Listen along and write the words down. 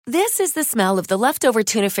This is the smell of the leftover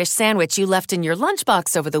tuna fish sandwich you left in your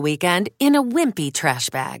lunchbox over the weekend in a wimpy trash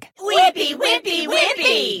bag. Wimpy, wimpy,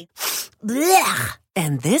 wimpy! Blech!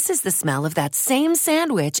 And this is the smell of that same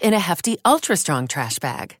sandwich in a Hefty Ultra Strong trash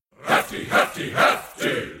bag. Hefty, hefty,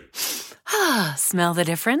 hefty! Ah, smell the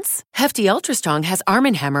difference? Hefty Ultra Strong has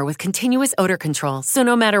Arm & Hammer with continuous odor control, so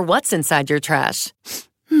no matter what's inside your trash,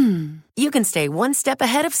 you can stay one step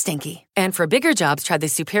ahead of stinky. And for bigger jobs, try the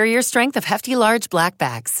superior strength of Hefty Large Black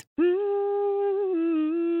Bags.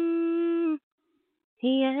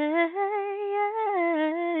 Yeah.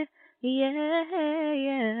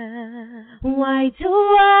 Why do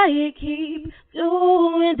I keep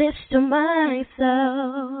doing this to myself?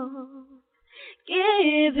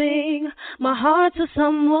 Giving my heart to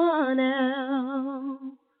someone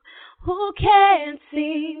else who can't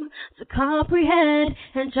seem to comprehend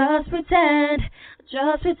and just pretend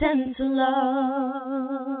to love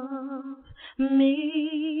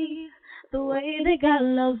me the way that God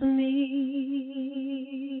loves me.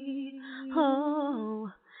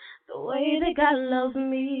 Oh, the way that God loves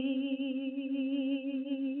me.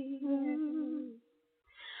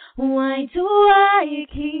 Why do I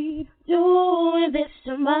keep doing this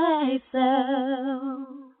to myself?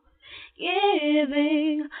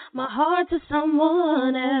 Giving my heart to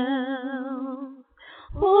someone else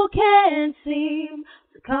who can't seem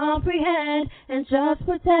to comprehend and just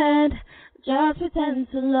pretend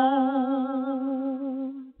to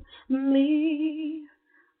love me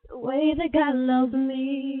the way that God loves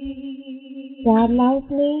me. God loves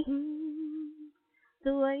me,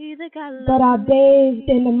 the way that God loves me. but I bathed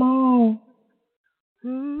in the mire,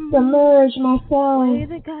 submerged myself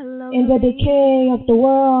in the decay of the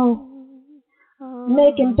world,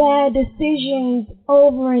 making bad decisions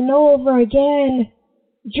over and over again,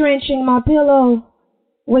 drenching my pillow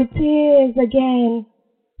with tears again,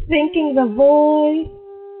 thinking the void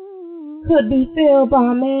could be filled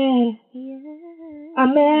by a man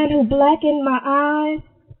who blackened my eyes,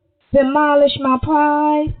 demolished my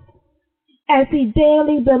pride, as he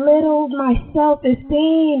daily belittled my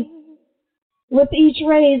self-esteem. With each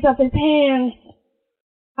raise of his hands,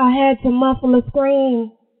 I had to muffle a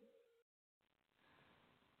scream.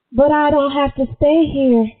 But I don't have to stay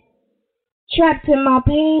here, trapped in my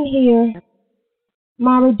pain here.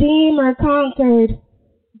 My Redeemer conquered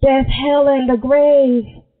death, hell, and the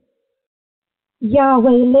grave. Yahweh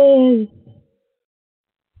lives,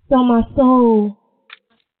 so my soul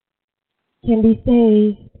can be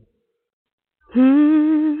saved.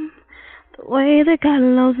 The way that God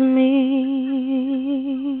loves me,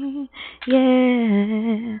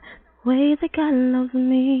 yeah. The way that God loves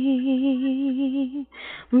me,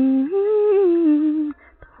 the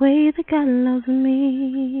way that God loves me.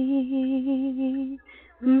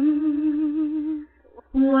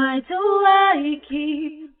 Why do I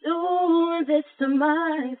keep doing this to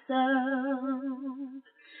myself?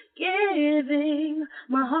 Giving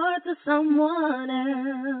my heart to someone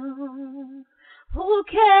else who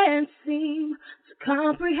can't seem to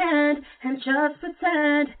comprehend and just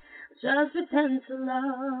pretend to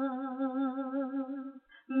love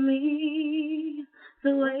me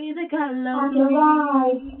the way that God loves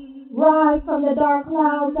me. Rise from the dark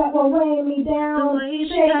clouds that will weigh me down,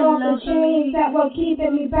 shake off the chains that were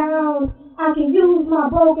keeping me bound. I can use my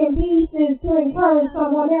broken pieces to encourage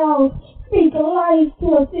someone else, speak life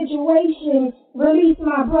to a situation, release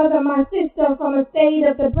my brother, my sister from a state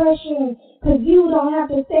of depression, 'cause you don't have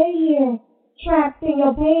to stay here, trapped in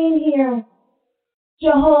your pain here.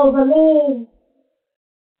 Jehovah lives.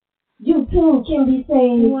 You too can be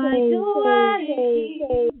saved. Why do I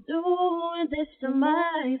keep doing this to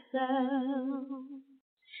myself?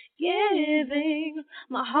 Giving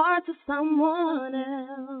my heart to someone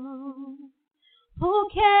else who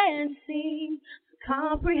can't seem to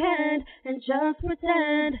comprehend and just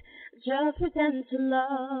pretend to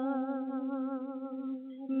love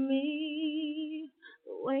me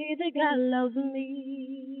the way that God loves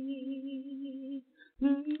me.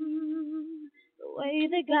 The way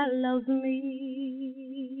that God loves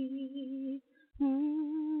me.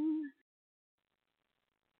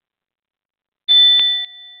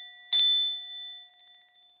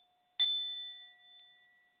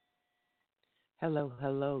 Hello,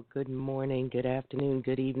 hello. Good morning, good afternoon,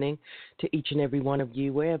 good evening to each and every one of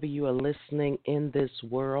you, wherever you are listening in this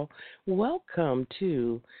world. Welcome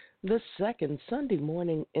to the second Sunday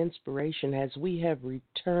morning inspiration as we have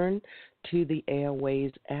returned to the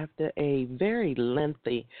airways after a very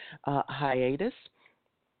lengthy hiatus.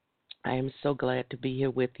 I am so glad to be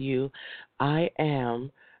here with you. I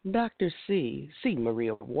am Dr. C.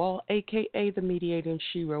 Maria Wall, a.k.a. the Mediator and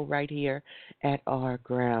Shiro, right here at our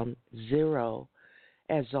Ground Zero.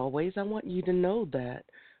 As always, I want you to know that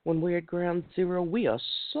when we're at ground zero, we are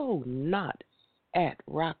so not at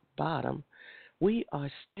rock bottom. We are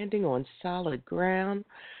standing on solid ground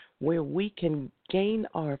where we can gain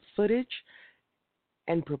our footage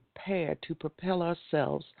and prepare to propel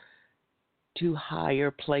ourselves to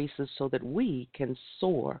higher places so that we can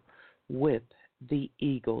soar with the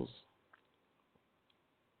eagles.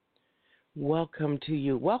 Welcome to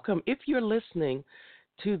you. Welcome. If you're listening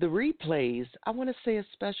to the replays, I want to say a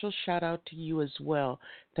special shout out to you as well.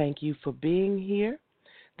 Thank you for being here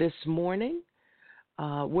this morning.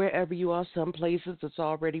 Wherever you are, some places it's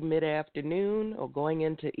already mid-afternoon or going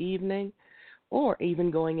into evening or even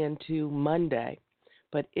going into Monday.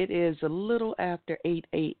 But it is a little after 8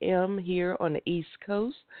 a.m. here on the East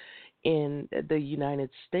Coast in the United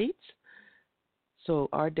States. So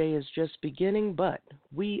our day is just beginning, but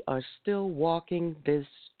we are still walking this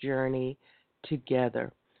journey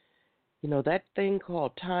together. You know, that thing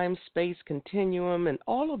called time, space, continuum, and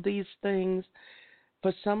all of these things,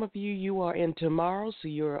 for some of you, you are in tomorrow, so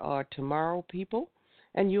you are tomorrow people,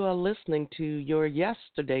 and you are listening to your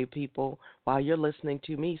yesterday people while you're listening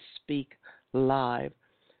to me speak live.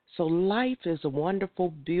 So life is a wonderful,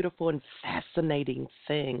 beautiful, and fascinating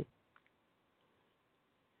thing.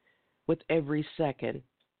 With every second,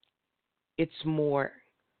 it's more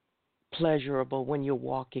pleasurable when you're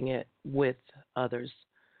walking it with others.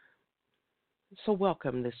 So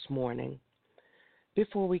welcome this morning.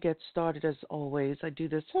 Before we get started, as always, I do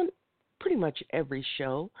this on pretty much every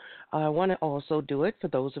show. I want to also do it for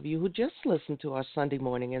those of you who just listen to our Sunday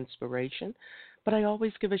morning inspiration. But I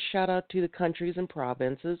always give a shout out to the countries and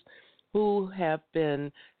provinces who have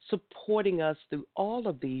been supporting us through all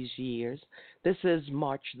of these years. This is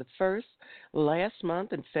March the 1st. Last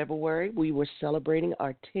month in February, we were celebrating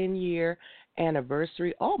our 10-year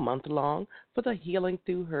anniversary all month long for the Healing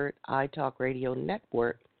Through Hurt iTalk Radio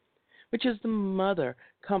Network, which is the mother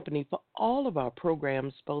company for all of our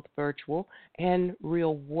programs, both virtual and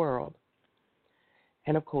real world.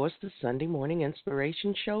 And, of course, the Sunday Morning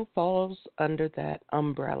Inspiration Show falls under that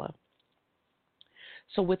umbrella.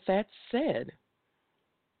 So with that said,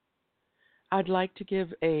 I'd like to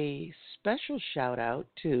give a special shout-out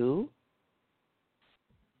to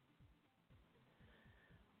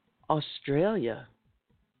Australia,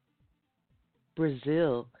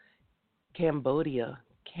 Brazil, Cambodia,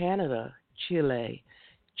 Canada, Chile,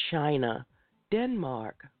 China,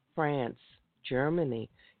 Denmark, France, Germany,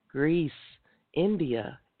 Greece,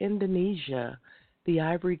 India, Indonesia, the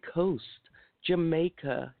Ivory Coast,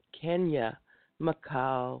 Jamaica, Kenya,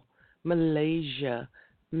 Macau, Malaysia,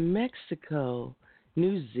 Mexico,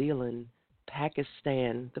 New Zealand,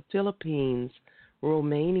 Pakistan, the Philippines,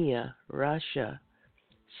 Romania, Russia,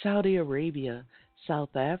 Saudi Arabia,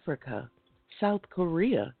 South Africa, South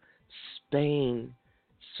Korea, Spain,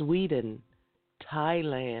 Sweden,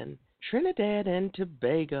 Thailand, Trinidad and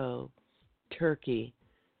Tobago, Turkey,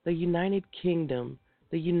 the United Kingdom,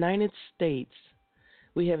 the United States.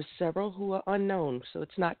 We have several who are unknown, so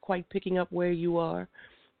it's not quite picking up where you are,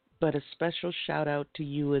 but a special shout out to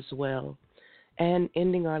you as well. And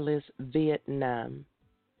ending our list, Vietnam.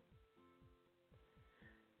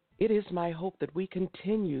 It is my hope that we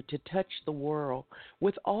continue to touch the world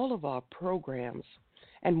with all of our programs.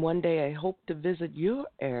 And one day I hope to visit your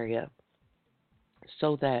area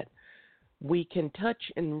so that we can touch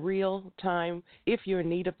in real time. If you're in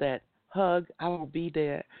need of that hug, I will be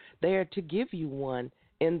there to give you one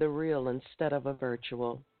in the real instead of a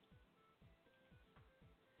virtual.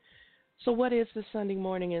 So what is the Sunday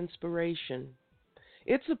Morning Inspiration?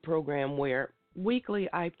 It's a program where weekly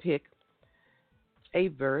I pick a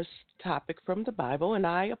verse topic from the Bible and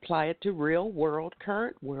I apply it to real world,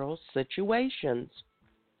 current world situations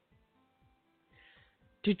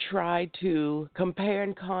to try to compare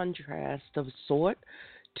and contrast of sort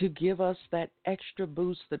to give us that extra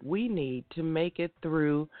boost that we need to make it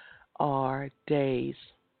through our days.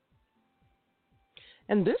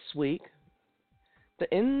 And this week,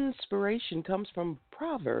 the inspiration comes from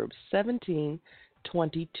Proverbs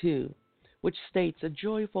 17:22, which states, "A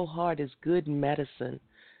joyful heart is good medicine,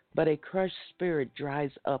 but a crushed spirit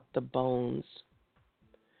dries up the bones."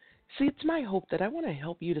 See, it's my hope that I want to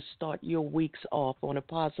help you to start your weeks off on a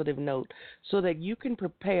positive note so that you can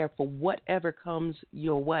prepare for whatever comes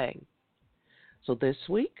your way. So this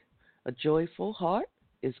week, a joyful heart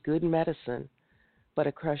is good medicine, but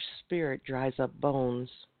a crushed spirit dries up bones.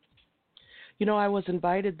 You know, I was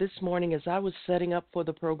invited this morning as I was setting up for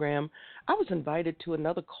the program, I was invited to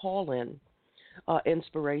another call-in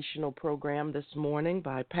inspirational program this morning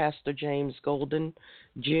by Pastor James Golden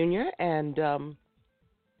Jr., and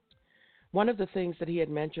One of the things that he had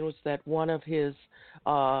mentioned was that one of his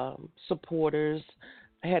supporters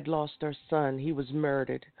had lost her son. He was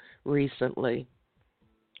murdered recently.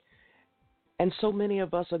 And so many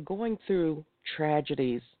of us are going through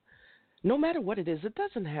tragedies. No matter what it is, it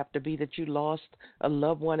doesn't have to be that you lost a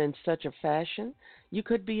loved one in such a fashion. You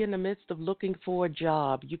could be in the midst of looking for a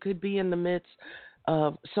job. You could be in the midst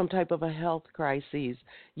of some type of a health crisis.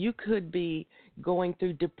 You could be going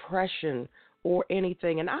through depression or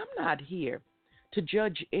anything. And I'm not here to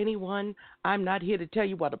judge anyone. I'm not here to tell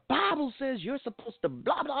you what the Bible says you're supposed to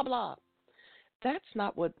blah, blah, blah. That's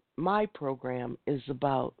not what my program is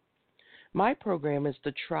about. My program is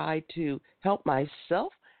to try to help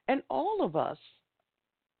myself and all of us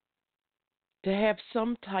to have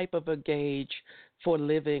some type of a gauge for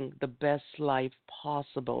living the best life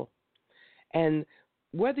possible. And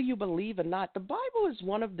whether you believe or not, the Bible is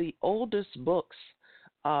one of the oldest books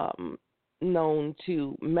known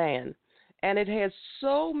to man. And it has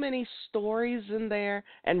so many stories in there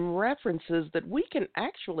and references that we can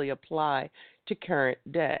actually apply to current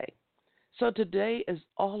day. So today is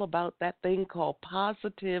all about that thing called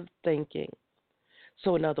positive thinking.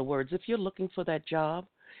 So in other words, if you're looking for that job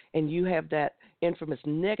and you have that infamous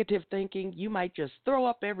negative thinking, you might just throw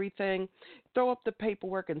up everything, throw up the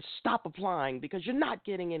paperwork, and stop applying because you're not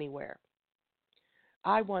getting anywhere.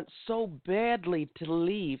 I want so badly to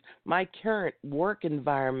leave my current work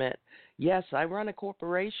environment. Yes, I run a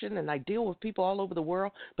corporation and I deal with people all over the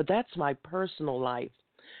world, but that's my personal life.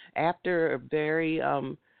 After a very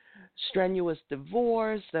strenuous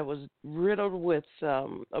divorce that was riddled with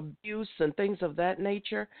abuse and things of that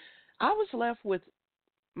nature, I was left with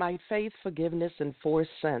my faith, forgiveness, and 4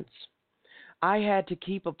 cents. I had to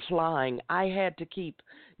keep applying. I had to keep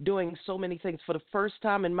doing so many things. For the first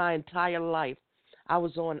time in my entire life, I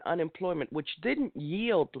was on unemployment, which didn't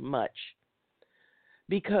yield much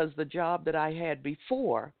because the job that I had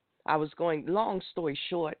before, I was going, long story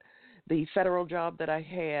short, the federal job that I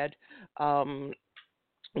had,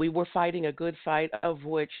 we were fighting a good fight, of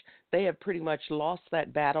which they have pretty much lost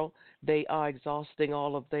that battle. They are exhausting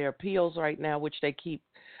all of their appeals right now, which they keep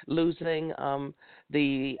losing.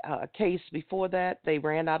 The case before that, they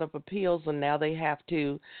ran out of appeals, and now they have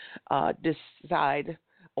to decide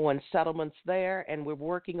on settlements there, and we're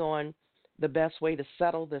working on the best way to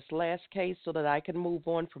settle this last case so that I can move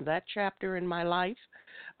on from that chapter in my life.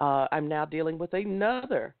 I'm now dealing with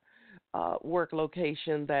another work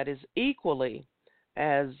location that is equally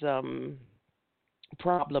as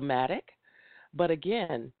problematic. But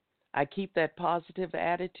again, I keep that positive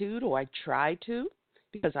attitude, or I try to,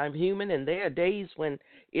 because I'm human, and there are days when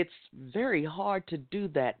it's very hard to do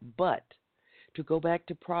that. But to go back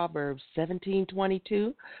to Proverbs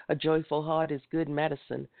 17:22, a joyful heart is good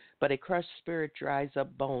medicine, but a crushed spirit dries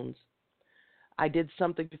up bones. I did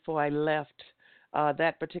something before I left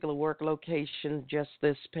that particular work location just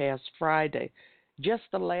this past Friday, just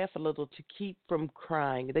to laugh a little to keep from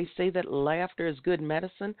crying. They say that laughter is good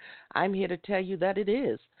medicine. I'm here to tell you that it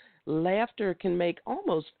is. Laughter can make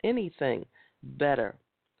almost anything better,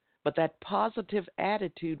 but that positive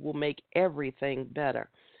attitude will make everything better.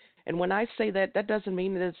 And when I say that, that doesn't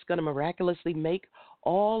mean that it's going to miraculously make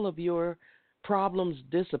all of your problems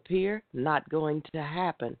disappear. Not going to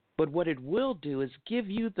happen. But what it will do is give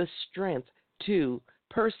you the strength to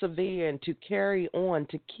persevere and to carry on,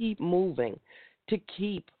 to keep moving, to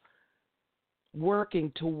keep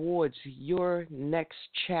working towards your next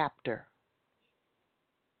chapter.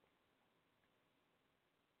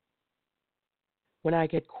 When I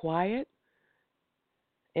get quiet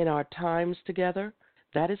in our times together,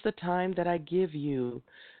 that is the time that I give you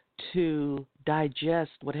to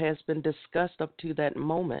digest what has been discussed up to that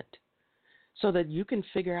moment so that you can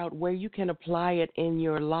figure out where you can apply it in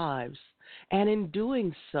your lives. And in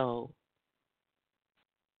doing so,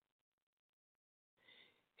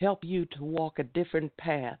 help you to walk a different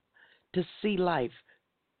path, to see life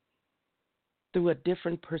through a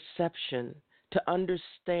different perception, to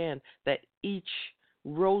understand that each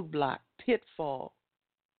roadblock, pitfall,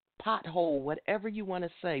 pothole, whatever you want to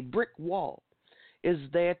say, brick wall, is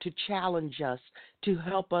there to challenge us, to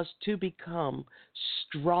help us to become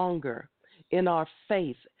stronger in our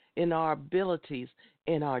faith, in our abilities,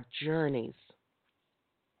 in our journeys.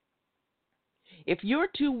 If you're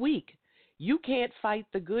too weak, you can't fight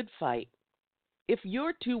the good fight. If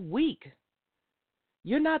you're too weak,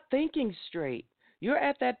 you're not thinking straight. You're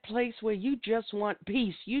at that place where you just want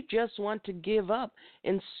peace. You just want to give up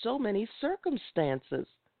in so many circumstances.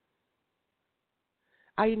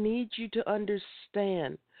 I need you to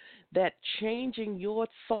understand that changing your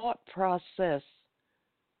thought process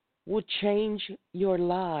will change your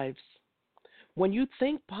lives. When you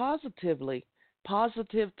think positively,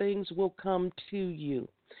 positive things will come to you.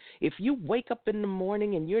 If you wake up in the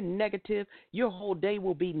morning and you're negative, your whole day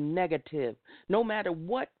will be negative. No matter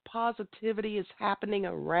what positivity is happening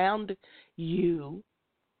around you,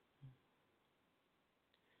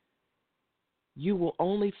 you will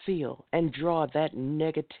only feel and draw that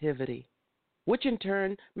negativity, which in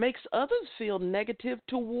turn makes others feel negative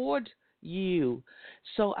toward you.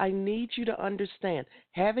 So I need you to understand,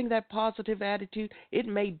 having that positive attitude, it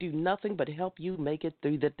may do nothing but help you make it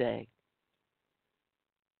through the day.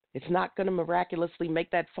 It's not going to miraculously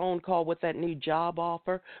make that phone call with that new job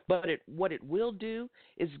offer, but what it will do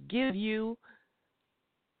is give you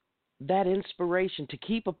that inspiration to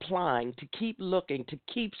keep applying, to keep looking, to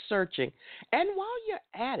keep searching. And while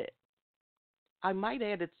you're at it, I might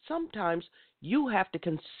add that sometimes you have to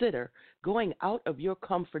consider going out of your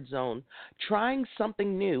comfort zone, trying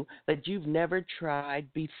something new that you've never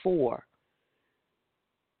tried before.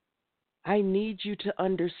 I need you to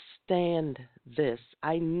understand this.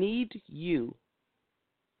 I need you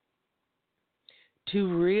to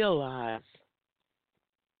realize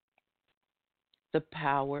the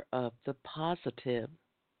power of the positive.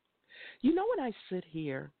 You know, when I sit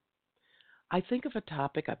here, I think of a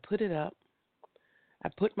topic, I put it up, I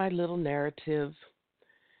put my little narrative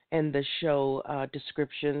and the show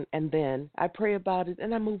description, and then I pray about it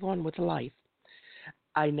and I move on with life.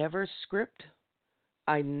 I never script.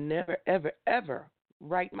 I never, ever, ever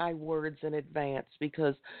write my words in advance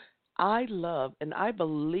because I love and I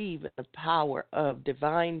believe in the power of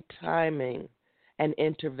divine timing and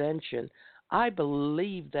intervention. I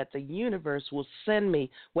believe that the universe will send me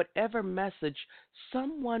whatever message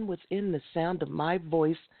someone within the sound of my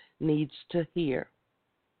voice needs to hear.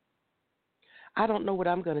 I don't know what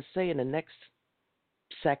I'm going to say in the next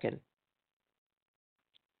second.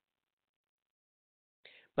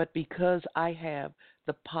 But because I have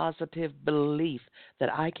the positive belief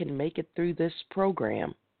that I can make it through this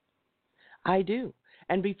program, I do.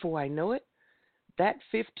 And before I know it, that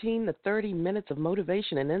 15 to 30 minutes of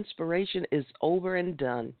motivation and inspiration is over and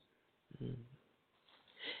done.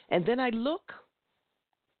 And then I look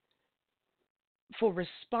for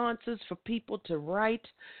responses, for people to write,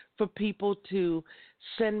 for people to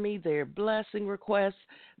send me their blessing requests,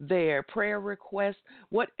 their prayer requests,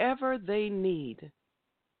 whatever they need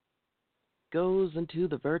goes into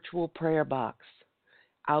the virtual prayer box,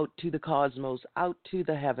 out to the cosmos, out to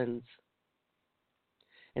the heavens.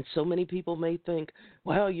 And so many people may think,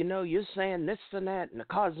 well, you know, you're saying this and that and the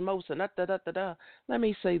cosmos and da-da-da-da-da. Let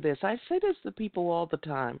me say this. I say this to people all the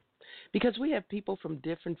time because we have people from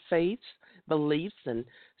different faiths, beliefs, and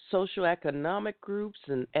socioeconomic groups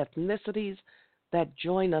and ethnicities that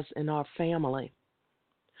join us in our family.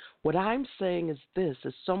 What I'm saying is this,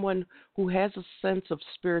 as someone who has a sense of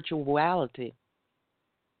spirituality.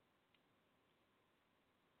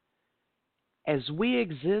 As we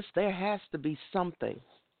exist, there has to be something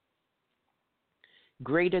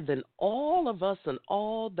greater than all of us and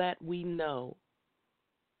all that we know.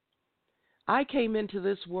 I came into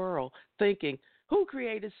this world thinking, who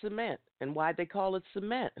created cement and why they call it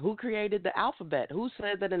cement? Who created the alphabet? Who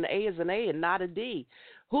said that an A is an A and not a D?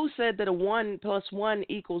 Who said that a 1 plus 1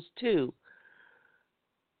 equals 2?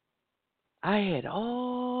 I had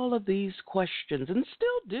all of these questions and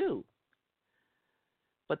still do.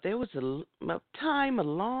 But there was a time, a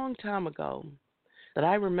long time ago, that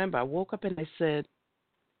I remember I woke up and I said,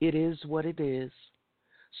 it is what it is.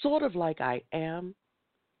 Sort of like I am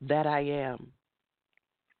that I am.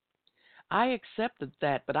 I accepted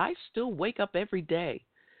that, but I still wake up every day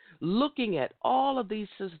looking at all of these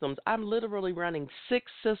systems. I'm literally running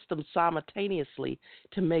 6 systems simultaneously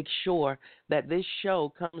to make sure that this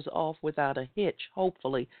show comes off without a hitch,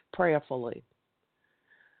 hopefully, prayerfully.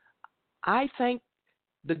 I thank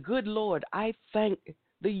the good Lord. I thank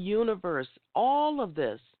the universe, all of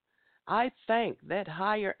this. I thank that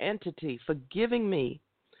higher entity for giving me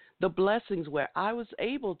the blessings where I was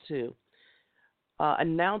able to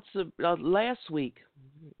announce last week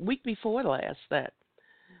before last, that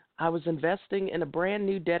I was investing in a brand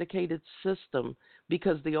new dedicated system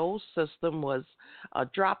because the old system was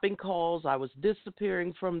dropping calls. I was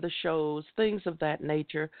disappearing from the shows, things of that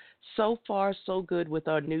nature. So far, so good with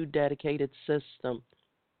our new dedicated system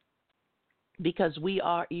because we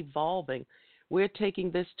are evolving. We're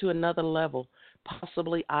taking this to another level,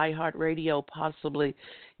 possibly iHeartRadio, possibly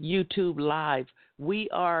YouTube Live. We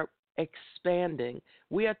are expanding.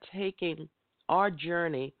 We are taking our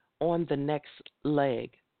journey on the next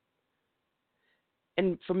leg.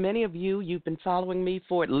 And for many of you, you've been following me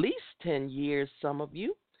for at least 10 years, some of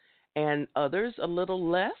you, and others a little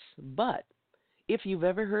less. But If you've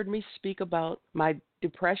ever heard me speak about my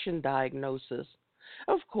depression diagnosis,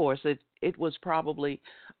 of course, it was probably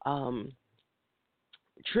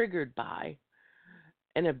triggered by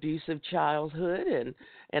an abusive childhood and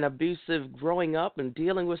an abusive growing up and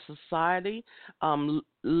dealing with society,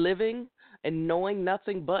 living and knowing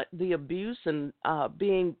nothing but the abuse and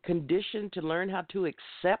being conditioned to learn how to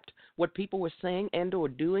accept what people were saying and or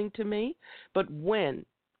doing to me. But when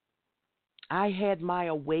I had my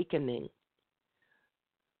awakening,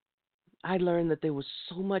 I learned that there was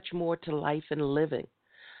so much more to life and living.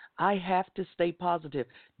 I have to stay positive.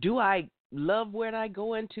 Do I love when I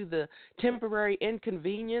go into the temporary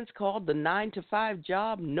inconvenience called the 9-to-5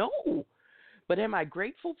 job? No. But am I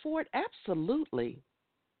grateful for it? Absolutely.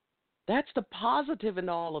 That's the positive in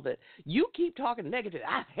all of it. You keep talking negative.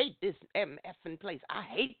 I hate this MFing place. I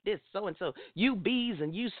hate this so-and-so. You B's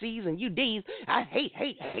and you C's and you D's. I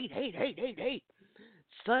hate.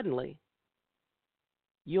 Suddenly,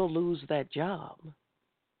 you'll lose that job.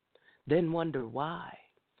 Then wonder why.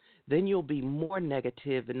 Then you'll be more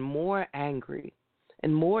negative and more angry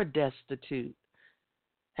and more destitute.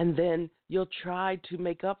 And then you'll try to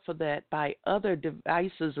make up for that by other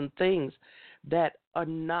devices and things that are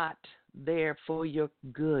not there for your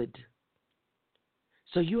good.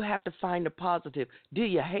 So you have to find a positive. Do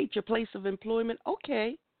you hate your place of employment?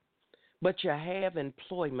 Okay. But you have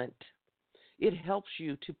employment. It helps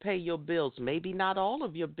you to pay your bills. Maybe not all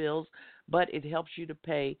of your bills, but it helps you to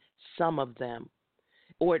pay some of them.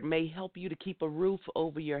 Or it may help you to keep a roof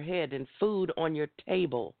over your head and food on your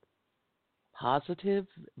table. Positive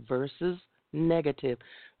versus negative.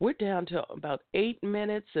 We're down to about 8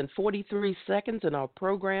 minutes and 43 seconds in our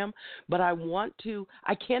program, but I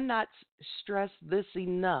cannot stress this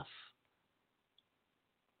enough.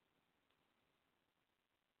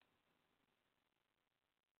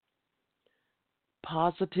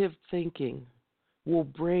 Positive thinking will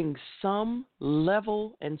bring some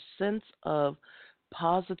level and sense of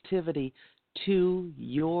positivity to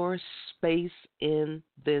your space in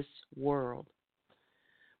this world.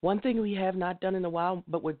 One thing we have not done in a while,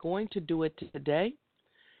 but we're going to do it today,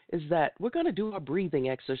 is that we're going to do our breathing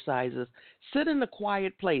exercises. Sit in a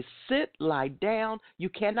quiet place. Sit, lie down. You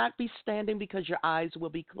cannot be standing because your eyes will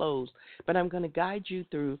be closed. But I'm going to guide you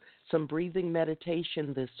through some breathing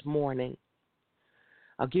meditation this morning.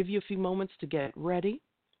 I'll give you a few moments to get ready.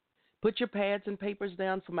 Put your pads and papers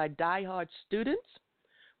down for my diehard students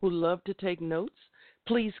who love to take notes.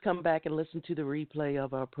 Please come back and listen to the replay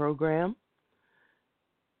of our program.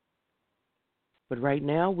 But right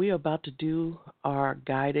now, we are about to do our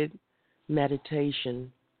guided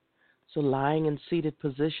meditation. So lying in seated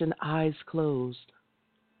position, eyes closed.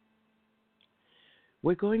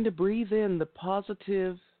 We're going to breathe in the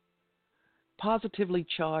positively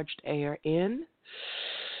charged air in.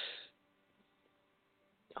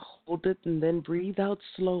 Hold it and then breathe out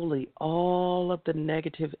slowly all of the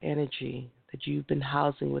negative energy that you've been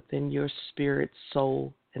housing within your spirit,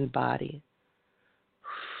 soul, and body.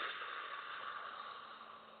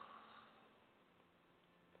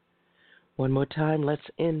 One more time, let's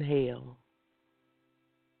inhale.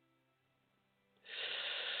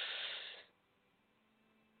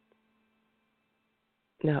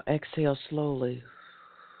 Now exhale slowly.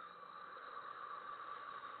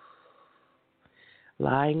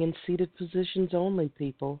 Lying in seated positions only,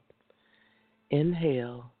 people.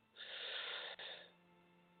 Inhale.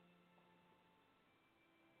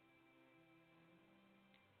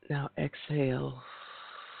 Now exhale.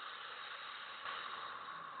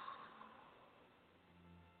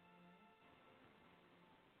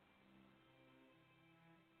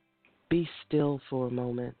 Be still for a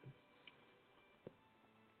moment.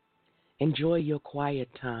 Enjoy your quiet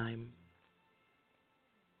time.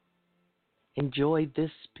 Enjoy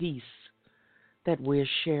this peace that we're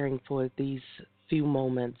sharing for these few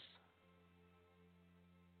moments.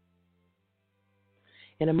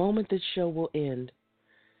 In a moment, this show will end,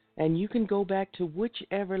 and you can go back to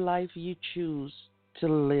whichever life you choose to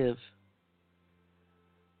live.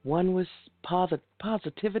 One with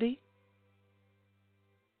positivity,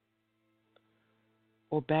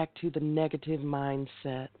 or back to the negative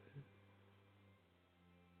mindset.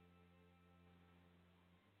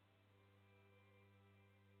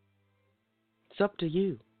 It's up to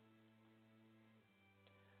you.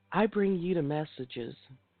 I bring you the messages.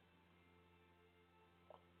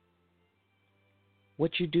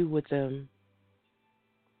 What you do with them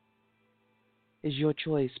is your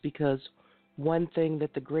choice, because one thing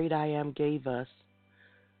that the great I Am gave us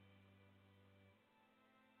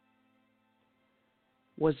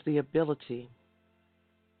was the ability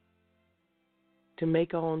to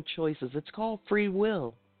make our own choices. It's called free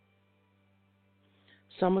will.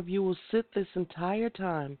 Some of you will sit this entire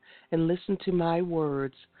time and listen to my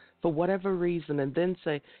words for whatever reason and then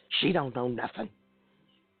say, she don't know nothing.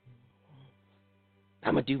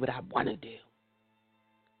 I'm going to do what I want to do.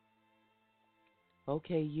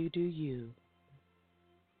 Okay, you do you.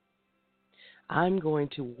 I'm going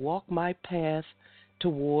to walk my path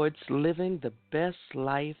towards living the best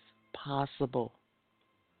life possible.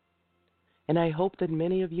 And I hope that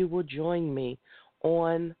many of you will join me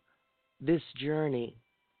on this journey.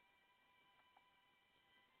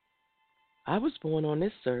 I was born on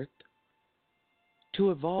this earth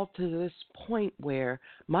to evolve to this point where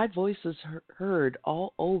my voice is heard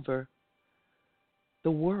all over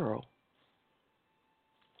the world,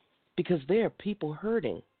 because there are people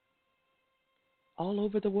hurting all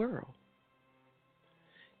over the world.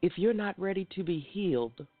 If you're not ready to be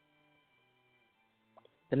healed,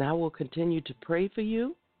 then I will continue to pray for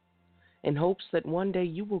you in hopes that one day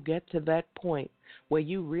you will get to that point where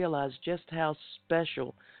you realize just how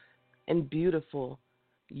special and beautiful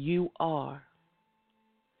you are.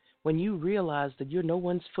 When you realize that you're no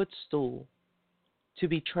one's footstool to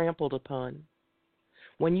be trampled upon.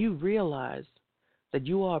 When you realize that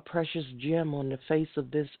you are a precious gem on the face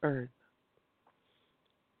of this earth.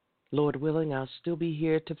 Lord willing, I'll still be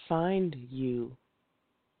here to find you,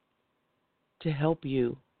 to help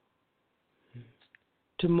you,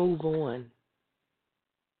 to move on.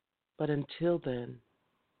 But until then,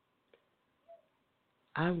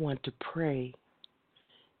 I want to pray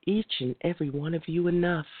each and every one of you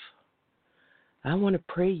enough. I want to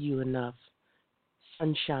pray you enough.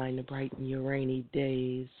 Sunshine to brighten your rainy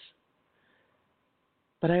days.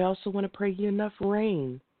 But I also want to pray you enough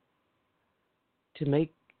rain to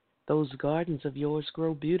make those gardens of yours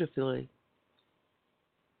grow beautifully.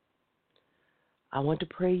 I want to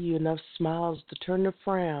pray you enough smiles to turn the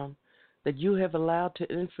frown that you have allowed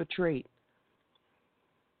to infiltrate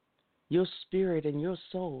your spirit and your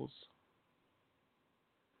souls.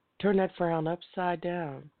 Turn that frown upside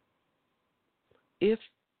down, if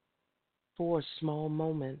for a small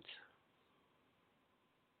moment.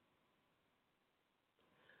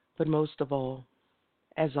 But most of all,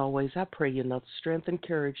 as always, I pray you enough strength and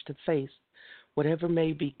courage to face whatever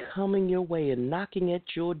may be coming your way and knocking at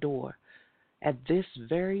your door at this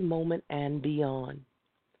very moment and beyond.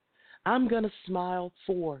 I'm going to smile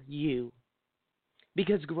for you,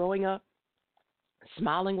 because growing up,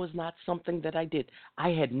 smiling was not something that I did. I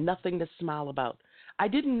had nothing to smile about. I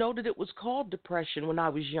didn't know that it was called depression when I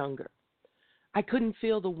was younger. I couldn't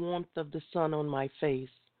feel the warmth of the sun on my face.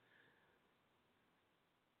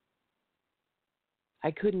 I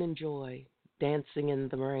couldn't enjoy dancing in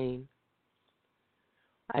the rain.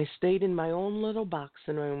 I stayed in my own little box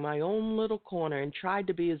and in my own little corner and tried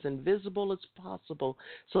to be as invisible as possible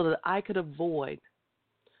so that I could avoid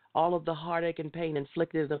all of the heartache and pain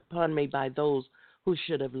inflicted upon me by those who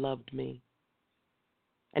should have loved me.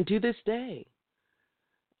 And to this day,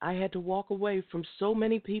 I had to walk away from so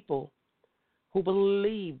many people who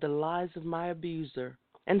believed the lies of my abuser,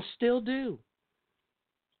 and still do.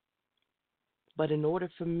 But in order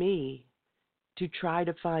for me to try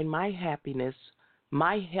to find my happiness,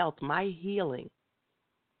 my health, my healing,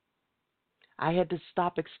 I had to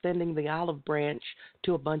stop extending the olive branch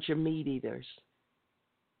to a bunch of meat eaters.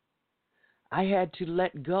 I had to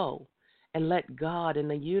let go and let God and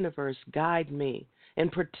the universe guide me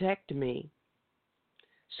and protect me.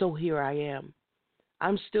 So here I am.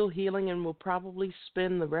 I'm still healing and will probably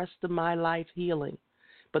spend the rest of my life healing.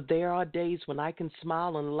 But there are days when I can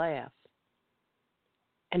smile and laugh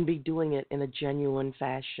and be doing it in a genuine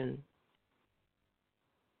fashion.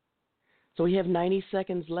 So we have 90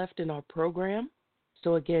 seconds left in our program.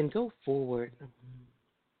 So again, go forward.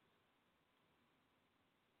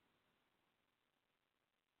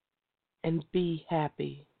 And be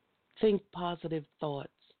happy. Think positive thoughts.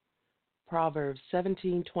 Proverbs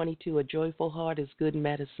 17:22, a joyful heart is good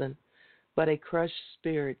medicine, but a crushed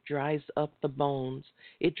spirit dries up the bones.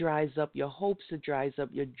 It dries up your hopes. It dries up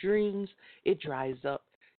your dreams. It dries up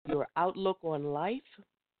your outlook on life.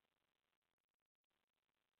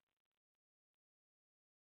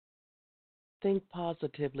 Think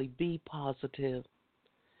positively, be positive,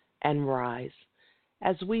 and rise.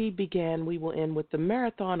 As we began, we will end with the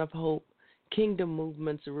Marathon of Hope, Kingdom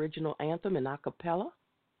Movement's original anthem in a cappella.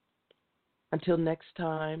 Until next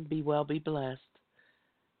time, be well, be blessed.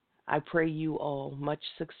 I pray you all much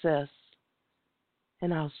success,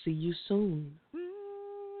 and I'll see you soon.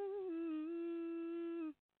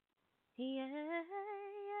 Yeah.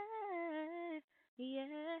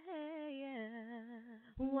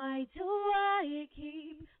 Why do I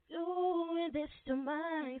keep doing this to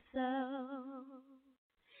myself?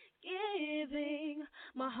 Giving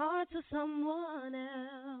my heart to someone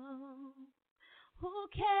else who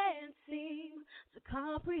can't seem to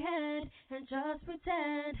comprehend and just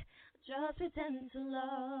pretend to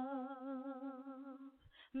love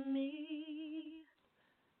me.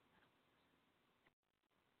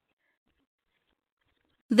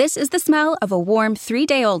 This is the smell of a warm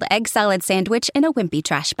 3-day-old egg salad sandwich in a Wimpy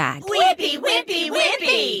trash bag. Wimpy, Wimpy,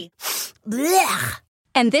 Wimpy! Blech!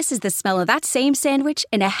 And this is the smell of that same sandwich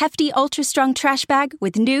in a hefty, ultra-strong trash bag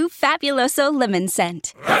with new Fabuloso lemon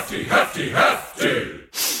scent. Hefty, hefty, hefty!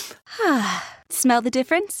 Smell the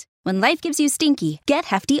difference? When life gives you stinky, get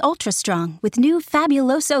Hefty Ultra Strong with new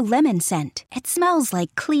Fabuloso lemon scent. It smells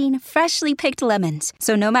like clean, freshly picked lemons.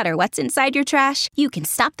 So no matter what's inside your trash, you can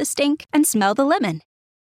stop the stink and smell the lemon.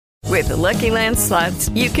 With the Lucky Land Slots,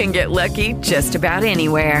 you can get lucky just about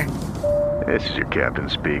anywhere. This is your captain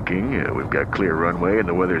speaking. We've got clear runway and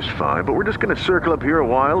the weather's fine, but we're just going to circle up here a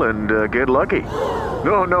while and get lucky.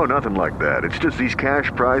 No, nothing like that. It's just these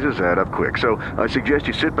cash prizes add up quick. So I suggest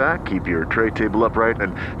you sit back, keep your tray table upright,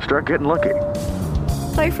 and start getting lucky.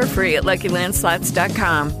 Play for free at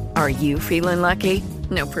LuckyLandSlots.com. Are you feeling lucky?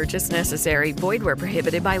 No purchase necessary. Void where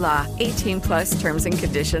prohibited by law. 18+ terms and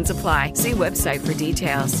conditions apply. See website for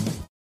details.